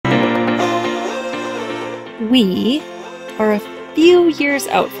We are a few years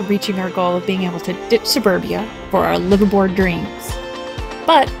out from reaching our goal of being able to ditch suburbia for our liveaboard dreams.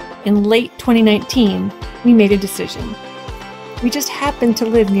 But in late 2019, we made a decision. We just happened to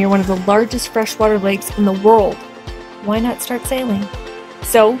live near one of the largest freshwater lakes in the world. Why not start sailing?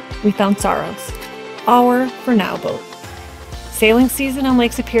 So we found Saros, our for now boat. Sailing season on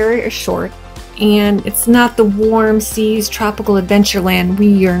Lake Superior is short, and it's not the warm seas tropical adventure land we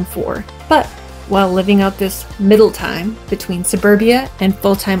yearn for. But while living out this middle time between suburbia and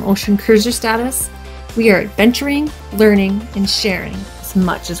full-time ocean cruiser status, we are adventuring, learning, and sharing as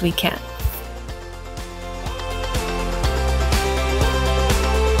much as we can.